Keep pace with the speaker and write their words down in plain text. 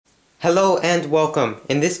Hello and welcome.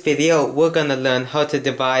 In this video, we're gonna learn how to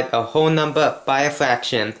divide a whole number by a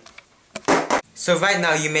fraction. So right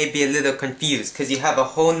now you may be a little confused because you have a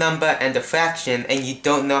whole number and a fraction and you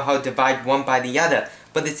don't know how to divide one by the other.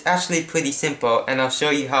 But it's actually pretty simple and I'll show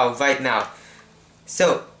you how right now.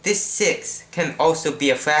 So this 6 can also be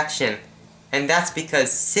a fraction, and that's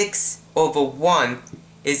because 6 over 1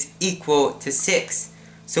 is equal to 6.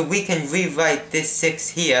 So we can rewrite this 6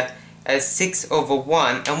 here as 6 over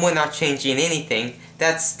 1, and we're not changing anything.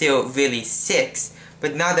 That's still really 6.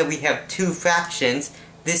 But now that we have two fractions,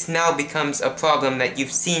 this now becomes a problem that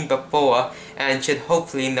you've seen before and should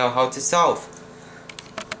hopefully know how to solve.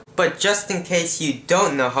 But just in case you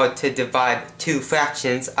don't know how to divide two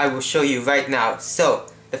fractions, I will show you right now. So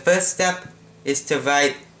the first step is to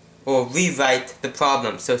write or rewrite the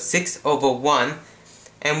problem. So 6 over 1,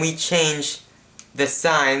 and we change the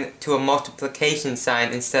sign to a multiplication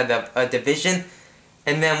sign instead of a division,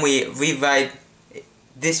 and then we rewrite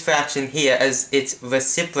this fraction here as its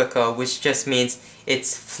reciprocal, which just means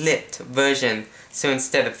its flipped version. So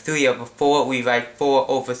instead of 3 over 4, we write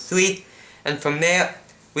 4 over 3, and from there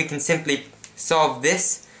we can simply solve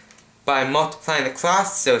this by multiplying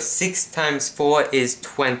across. So 6 times 4 is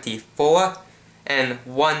 24, and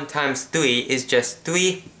 1 times 3 is just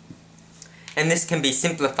 3. And this can be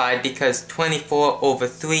simplified because 24 over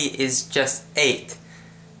 3 is just 8.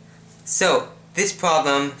 So this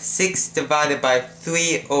problem, 6 divided by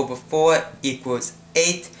 3 over 4 equals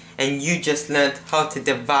 8, and you just learned how to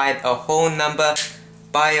divide a whole number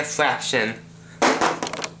by a fraction.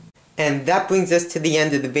 And that brings us to the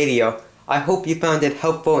end of the video. I hope you found it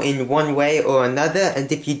helpful in one way or another,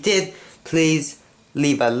 and if you did, please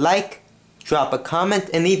leave a like, drop a comment,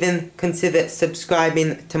 and even consider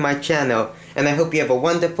subscribing to my channel. And I hope you have a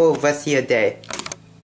wonderful rest of your day.